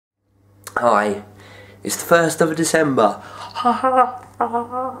Hi, it's the 1st of December.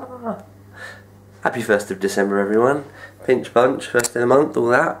 Happy 1st of December, everyone. Pinch punch, first of the month, all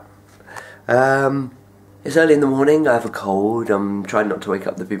that. It's early in the morning, I have a cold, I'm trying not to wake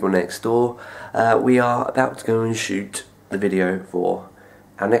up the people next door. We are about to go and shoot the video for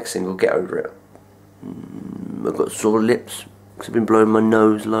our next single, Get Over It. I've got sore lips, because I've been blowing my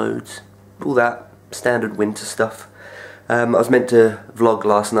nose loads. All that standard winter stuff. I was meant to vlog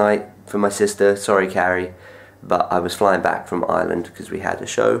last night for my sister, sorry Carrie, but I was flying back from Ireland because we had a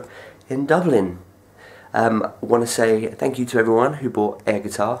show in Dublin. I want to say thank you to everyone who bought air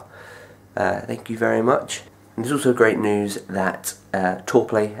guitar. Thank you very much. And there's also great news that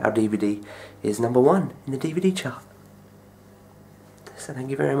Tourplay, our DVD, is #1 in the DVD chart. So thank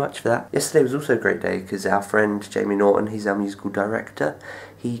you very much for that. Yesterday was also a great day because our friend Jamie Norton, he's our musical director,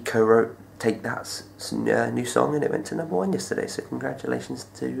 he co-wrote Take That's new song and it went to #1 yesterday, so congratulations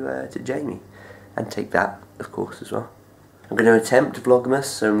to Jamie. And Take That, of course, as well. I'm going to attempt Vlogmas,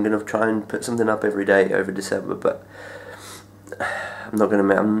 so I'm going to try and put something up every day over December, but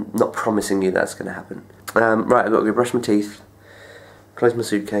I'm not promising you that's going to happen. Right, I've got to go brush my teeth, close my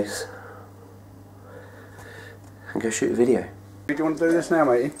suitcase, and go shoot a video. Do you want to do this now,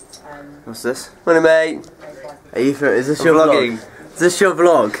 matey? What's this? Morning, mate. Is this your vlogging? Is this your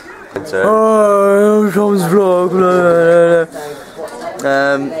vlog? Oh, Tom's vlog.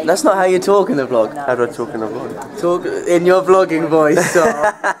 That's not how you talk in the vlog. How do I talk in the vlog? Talk in your vlogging voice, so.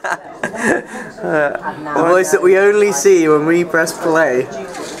 The voice that we only see when we press play.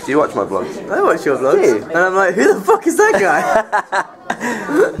 Do you watch my vlogs? I watch your vlogs. And I'm like, who the fuck is that guy?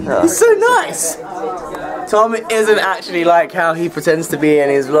 He's so nice. Tom isn't actually like how he pretends to be in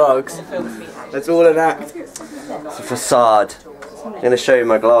his vlogs. That's all an act. It's a facade. I'm going to show you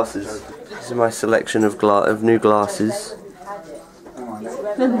my glasses. This is my selection of new glasses.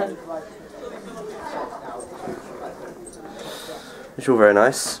 Which are all very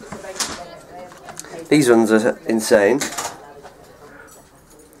nice. These ones are insane. So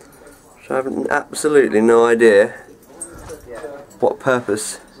I have absolutely no idea what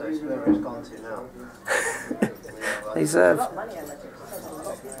purpose they serve.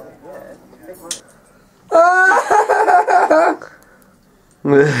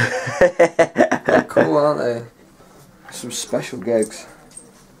 They're cool, aren't they? Some special gigs.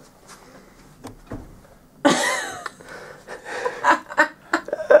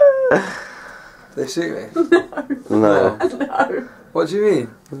 They suit me? No. No. What do you mean?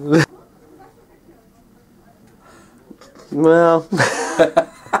 Well,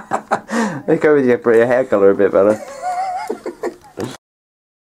 they go with your hair colour a bit better.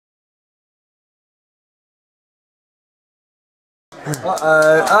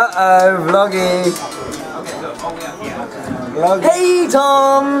 Vloggy. Hey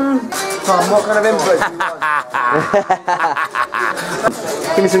Tom! Tom, what kind of input do you want?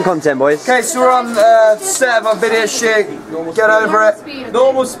 Give me some content, boys. Okay, so we're on set of our video shoot. Get over it.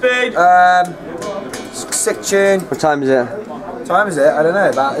 Normal speed. Sick tune. What time is it? What time is it? I don't know.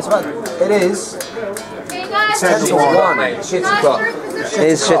 It is 10 to 1. Shit o'clock. It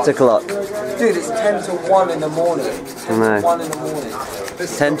is shit o'clock. Dude, it's 10 to 1 in the morning. 10 to 1 in the morning.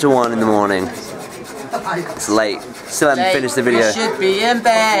 10 to 1 in the morning. It's late. Still haven't finished the video. You should be in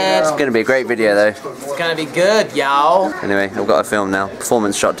bed. It's going to be a great video though. It's gonna be good, y'all. Anyway, I've got to film now.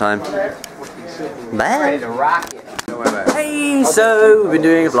 Performance shot time. Bye. Hey, so we've been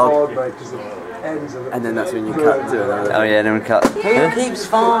doing a vlog. And then that's when you cut to another. Oh yeah, then we cut. Who keeps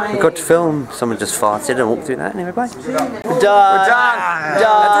fine? We've got to film. Someone just farted and walked through that. Anyway, bye. We're done. We're done.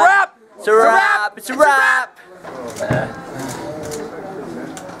 Done. It's a wrap. It's a wrap. It's a wrap.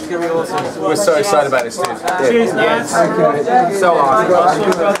 We're so excited about this, dude. Cheers, man. So awesome.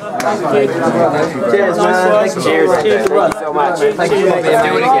 Cheers, man. Cheers. Cheers so much. Thank you. Do it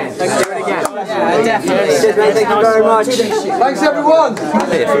again. Do it again. Yeah, definitely. Cheers, man. Thank you very much. Thanks, everyone.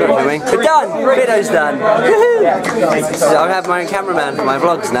 We're done. Video's done. So I have my own cameraman for my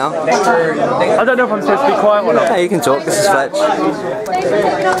vlogs now. I don't know if I'm supposed to be quiet or not. Hey, you can talk. This is Fletch.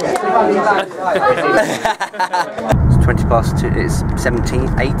 It's 20 past 2. It's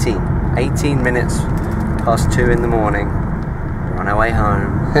 18 minutes past 2 in the morning. We're on our way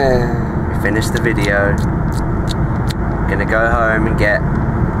home. We finished the video. Gonna go home and get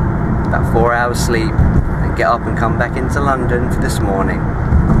about 4 hours sleep and get up and come back into London for this morning.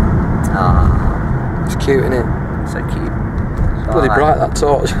 Ah, It's cute, isn't it? so cute. Bloody bright, that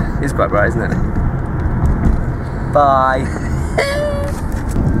torch. It's quite bright, isn't it? Bye.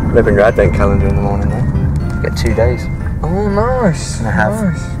 Living your advent calendar in the morning though. You get 2 days. Oh, nice. And I have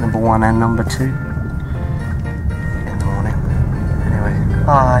 #1 and #2 in the morning. Anyway,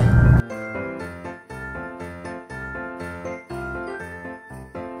 bye.